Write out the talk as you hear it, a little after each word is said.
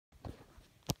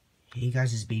Hey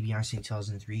guys, it's Baby Einstein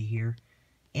 2003 here,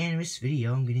 and in this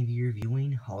video I'm going to be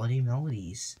reviewing Holiday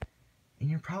Melodies. And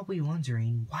you're probably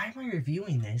wondering, why am I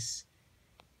reviewing this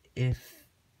if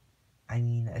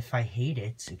I hate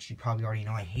it, which you probably already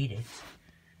know I hate it.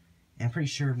 And I'm pretty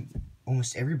sure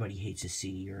almost everybody hates this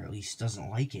CD, or at least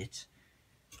doesn't like it.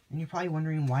 And you're probably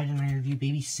wondering, why didn't I review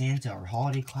Baby Santa, or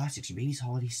Holiday Classics, or Baby's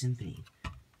Holiday Symphony?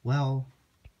 Well,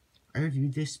 I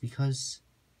reviewed this because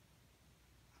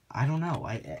I don't know.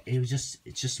 It's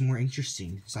just more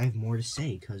interesting because I have more to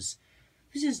say. Because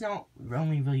this is not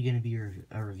only really going to be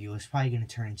a review. It's probably going to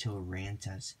turn into a rant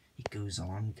as it goes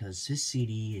on. Because this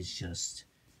CD is just,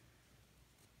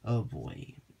 oh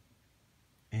boy,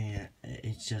 and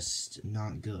it's just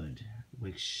not good.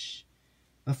 Which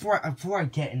before I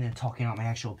get into talking about my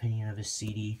actual opinion of this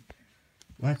CD,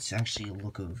 let's actually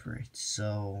look over it.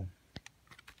 So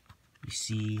you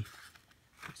see,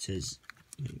 it says.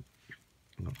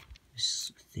 Oh,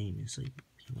 this theme is like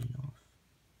peeling off.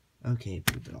 Okay,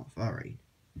 pulled it off. Alright.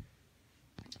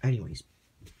 Anyways.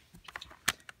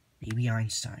 Baby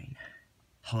Einstein.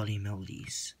 Holiday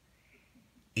Melodies.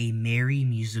 A merry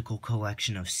musical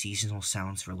collection of seasonal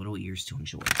sounds for little ears to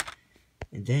enjoy.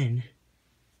 And then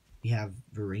we have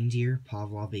the reindeer,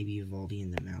 Pavlov, Baby Vivaldi,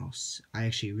 and the mouse. I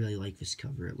actually really like this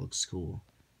cover. It looks cool.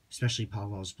 Especially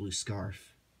Pavlov's blue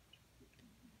scarf.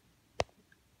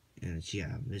 And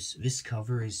yeah, this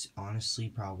cover is honestly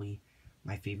probably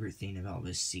my favorite thing about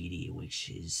this CD, which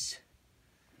is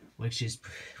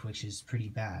pretty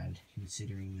bad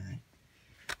considering that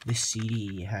this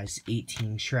CD has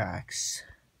 18 tracks,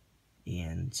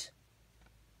 and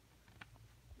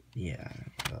yeah,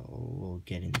 we'll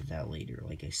get into that later,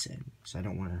 like I said. So I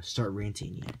don't want to start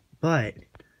ranting yet, but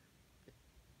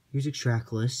here's a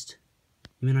track list.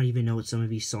 You may not even know what some of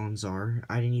these songs are.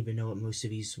 I didn't even know what most of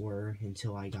these were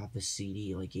until I got the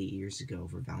CD like 8 years ago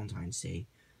for Valentine's Day.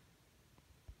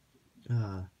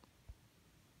 And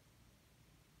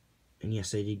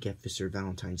yes, I did get this for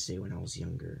Valentine's Day when I was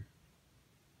younger.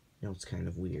 I know it's kind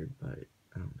of weird, but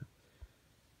I don't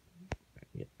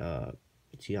know.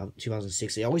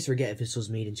 2006. I always forget if this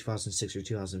was made in 2006 or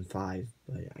 2005,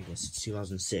 but I guess it's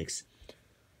 2006.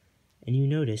 And you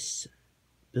notice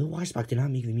Bill Weisbach did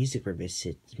not make the music for this.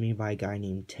 It's made by a guy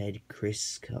named Ted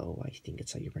Crisco. I think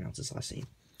that's how you pronounce his last name.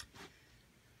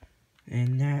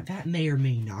 And that may or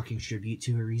may not contribute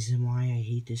to a reason why I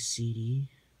hate this CD.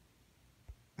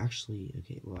 Actually,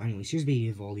 okay, well, anyways, here's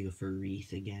Baby Vivaldi with a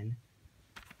wreath again.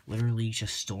 Literally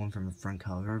just stolen from the front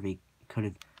cover. They could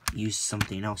have used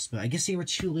something else, but I guess they were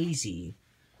too lazy.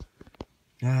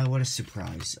 What a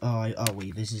surprise. Oh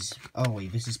wait, this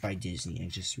is by Disney. I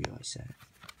just realized that.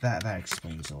 That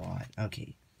explains a lot.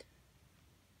 Okay.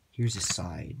 Here's the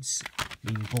sides. I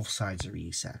mean, both sides are the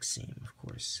exact same, of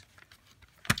course.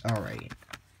 Alright.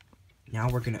 Now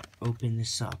we're gonna open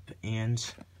this up and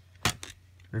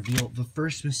reveal the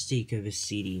first mistake of a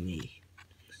CD made.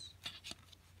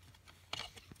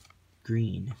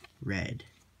 Green, red.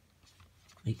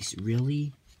 Like,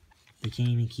 really? They can't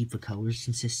even keep the colors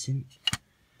consistent?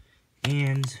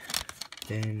 And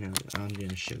then I'm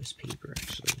gonna show this paper,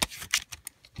 actually.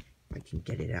 I can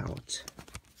get it out.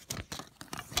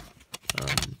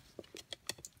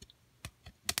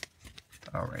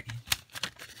 Alright.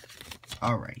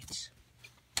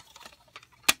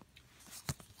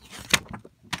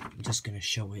 I'm just gonna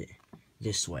show it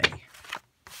this way.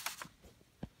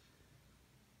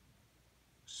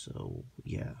 So,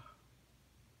 yeah.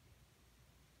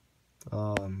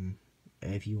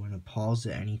 If you want to pause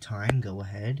at any time, go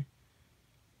ahead.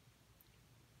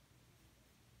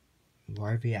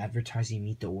 Why are they advertising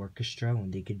Meet the Orchestra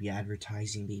when they could be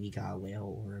advertising Baby Galileo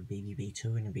or Baby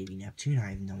Beethoven or Baby Neptune?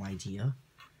 I have no idea.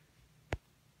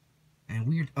 And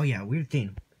weird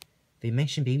thing. They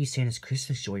mentioned Baby Santa's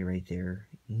Christmas Joy right there,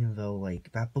 even though,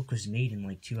 like, that book was made in,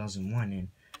 like, 2001, and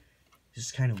it's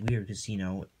just kind of weird, because, you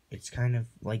know, it's kind of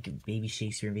like Baby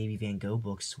Shakespeare and Baby Van Gogh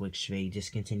books, which they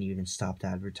discontinued and stopped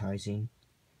advertising.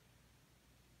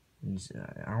 And,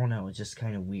 I don't know, it's just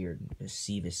kind of weird to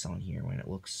see this on here when it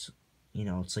looks, you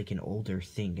know, it's like an older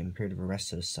thing compared to the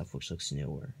rest of the stuff, which looks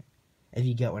newer. If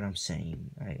you get what I'm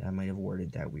saying. I might have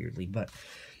worded that weirdly, but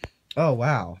oh,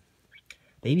 wow.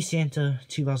 Baby Santa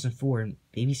 2004 and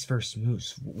Baby's First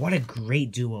Moose. What a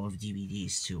great duo of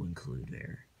DVDs to include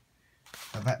there.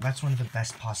 That's one of the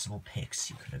best possible picks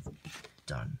you could have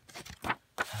done.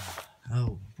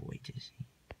 Oh, boy, Disney.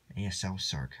 Yes, that was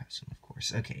sarcasm, of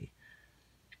course. Okay.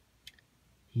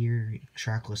 Here,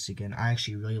 track list again. I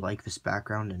actually really like this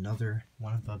background. Another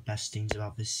one of the best things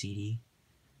about this CD.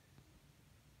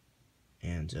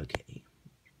 And, okay.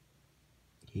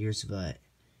 Here's the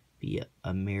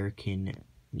American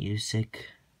music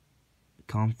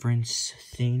conference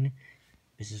thing.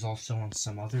 This is also on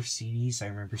some other CDs. I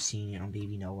remember seeing it on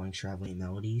Baby Noah and Traveling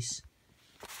Melodies.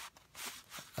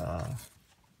 At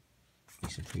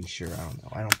least I'm pretty sure.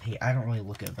 I don't know. I don't really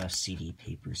look at the CD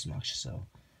papers much, so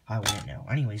I wouldn't know.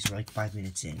 Anyways, we're like 5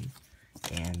 minutes in,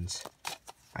 and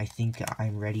I think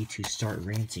I'm ready to start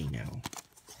ranting now.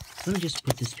 Let me just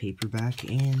put this paper back,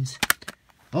 and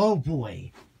oh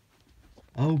boy,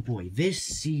 this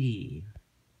CD.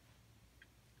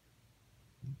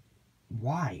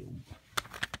 Why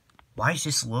is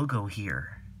this logo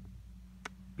here?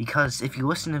 Because if you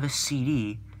listen to this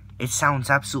CD, it sounds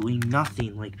absolutely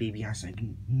nothing like Baby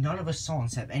Einstein. None of the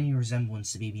songs have any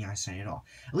resemblance to Baby Einstein at all.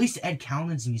 At least Ed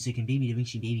Callen's music and Baby Da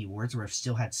Vinci Baby Wordsworth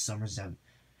still had some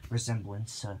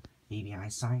resemblance to Baby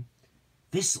Einstein.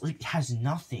 This has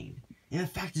nothing. And the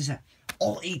fact is that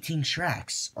all 18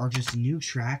 tracks are just new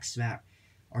tracks that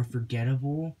are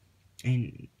forgettable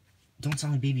and don't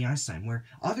sound like Baby Einstein. Where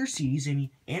other CDs, I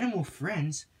mean, Animal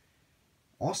Friends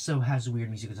also has weird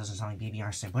music that doesn't sound like Baby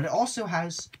Einstein, but it also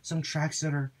has some tracks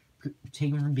that are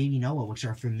taken from Baby Noah, which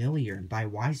are familiar and by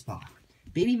Weisbach.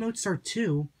 Baby Mozart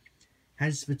 2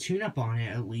 has the tune-up on it,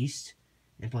 at least.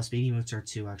 And plus, Baby Mozart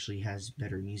 2 actually has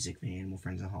better music than Animal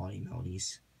Friends and Holiday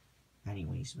Melodies.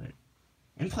 Anyways, but...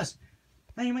 And plus,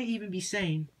 now you might even be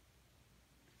saying,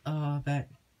 that...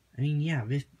 I mean, yeah,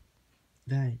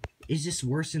 that... Is this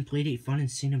worse than Playdate Fun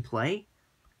and Sing and Play?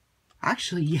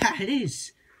 Actually, yeah, it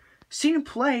is. Sing and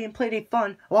Playdate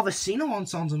Fun, while the sing-along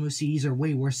songs on those CDs are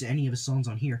way worse than any of the songs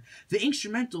on here, the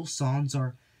instrumental songs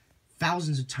are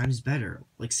thousands of times better.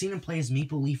 Like, Sing and Play has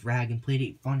Maple Leaf Rag, and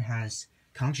Playdate Fun has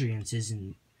Contradances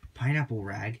and Pineapple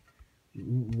Rag.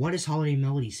 What does Holiday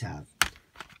Melodies have?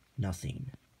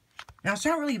 Nothing. Now, it's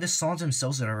not really the songs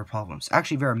themselves that are problems.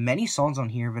 Actually, there are many songs on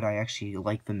here that I actually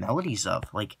like the melodies of,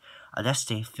 like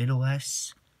Adeste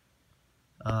Fideles,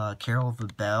 Carol of the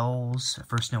Bells,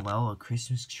 First Noel, A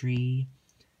Christmas Tree,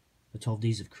 The 12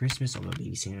 Days of Christmas, although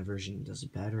Baby Santa version does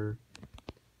it better.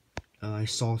 I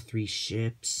Saw Three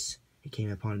Ships, It Came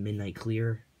Upon Midnight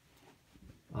Clear.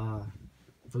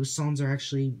 Those songs are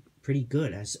actually pretty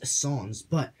good as songs,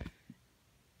 but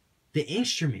the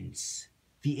instruments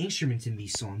in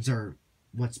these songs are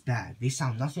what's bad. They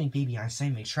sound nothing like Baby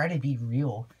Einstein. They try to be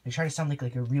real. They try to sound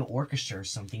like a real orchestra or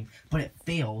something, but it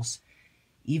fails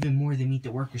even more than Meet the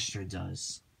Orchestra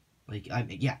does. Like,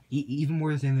 even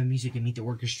more than the music in Meet the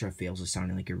Orchestra fails at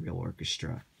sounding like a real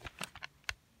orchestra.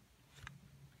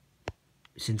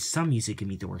 Since some music in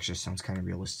Meet the Orchestra sounds kind of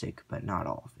realistic, but not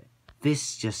all of it.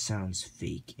 This just sounds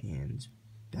fake and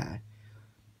bad.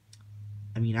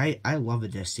 I mean, I love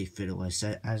Adeste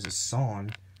Fideles as a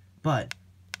song, but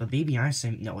Baby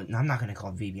Einstein, no, I'm not going to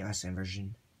call it Baby Einstein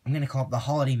version. I'm going to call it the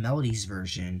Holiday Melodies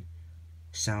version.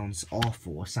 Sounds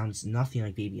awful. It sounds nothing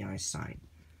like Baby Einstein.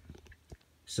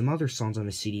 Some other songs on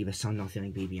the CD that sound nothing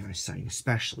like Baby Einstein,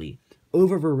 especially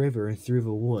Over the River and Through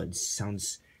the Woods,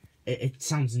 sounds... It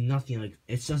sounds nothing like...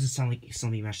 It doesn't sound like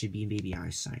something that should be in Baby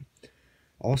Einstein.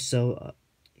 Also,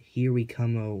 Here We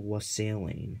Come a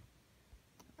Wassailing.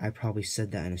 I probably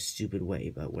said that in a stupid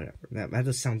way, but whatever. That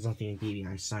just sounds nothing like Baby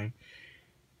Einstein.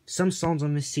 Some songs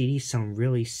on this CD sound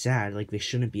really sad, like they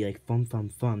shouldn't be, like Fum Fum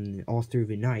Fum All Through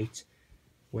the Night.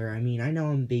 Where, I mean, I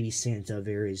know in Baby Santa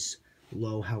there is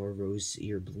Lo, How a Rose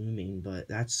You're Blooming, but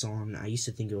that song, I used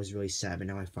to think it was really sad, but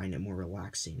now I find it more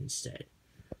relaxing instead.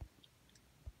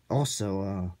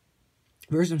 Also,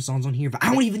 there's some songs on here, but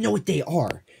I don't even know what they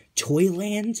are.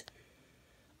 Toyland,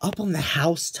 Up on the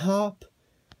Housetop,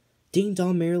 Ding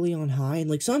Dong Merrily on High, and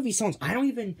like some of these songs, I don't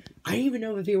even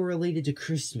know if they were related to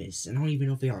Christmas, and I don't even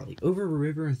know if they are. Like Over a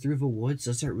River and Through the Woods,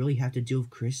 does that really have to do with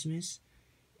Christmas?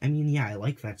 I mean, yeah, I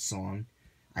like that song.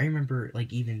 I remember,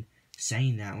 like, even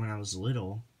saying that when I was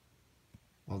little,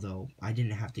 although I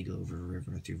didn't have to go over a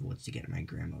river and through the woods to get to my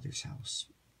grandmother's house.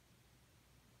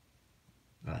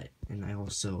 And I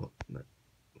also, what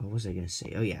was I gonna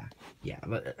say? Oh, yeah,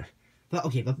 but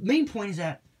okay, the main point is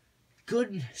that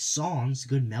good songs,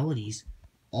 good melodies,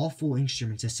 awful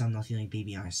instruments that sound nothing like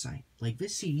Baby Einstein. Like,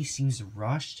 this CD seems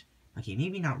rushed. Okay,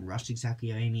 maybe not rushed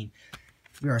exactly, I mean,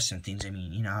 there are some things, I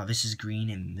mean, you know how this is green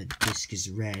and the disc is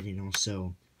red, and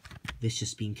also this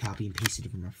just being copied and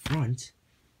pasted from the front.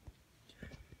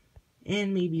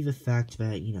 And maybe the fact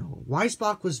that, you know,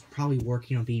 Weisbach was probably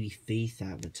working on Baby Faith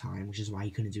at the time, which is why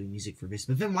he couldn't do music for this.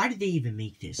 But then why did they even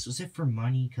make this? Was it for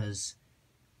money? Because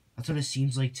that's what it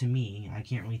seems like to me. I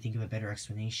can't really think of a better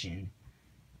explanation.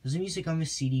 Because the music on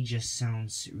this CD just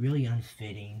sounds really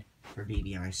unfitting for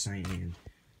Baby Einstein, and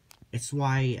it's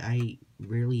why I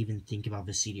rarely even think about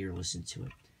the CD or listen to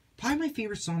it. Probably my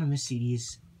favorite song on this CD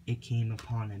it came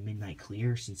upon a midnight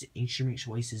clear, since instrument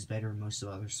choice is better than most of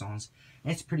the other songs.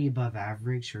 And it's pretty above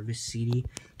average for this CD,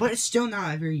 but it's still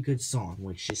not a very good song,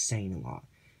 which is saying a lot.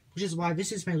 Which is why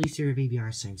this is my least favorite Baby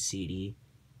Einstein CD.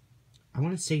 I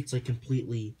wouldn't say it's like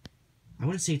complete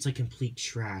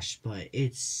trash, but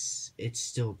it's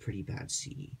still a pretty bad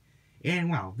CD. And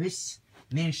wow, this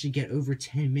managed to get over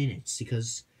 10 minutes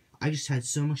because I just had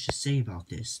so much to say about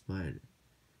this, but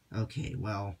okay,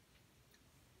 well,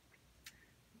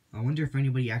 I wonder if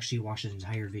anybody actually watched this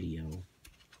entire video.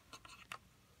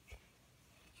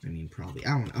 I mean, probably. I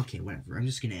don't know. Okay, whatever. I'm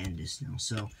just gonna end this now.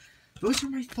 So, those are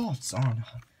my thoughts on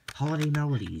Holiday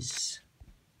Melodies,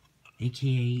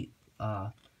 aka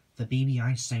the Baby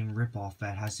Einstein ripoff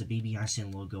that has the Baby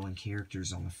Einstein logo and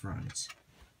characters on the front.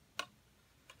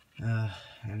 I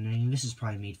mean, this is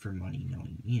probably made for money,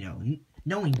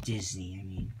 knowing Disney. I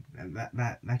mean,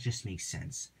 that just makes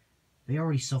sense. They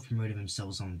already self-promoted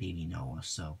themselves on Baby Noah,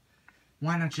 so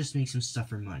why not just make some stuff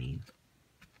for money?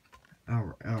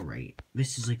 Alright,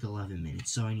 this is like 11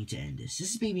 minutes, so I need to end this. This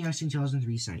is Baby Einstein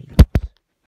 2003 signing out.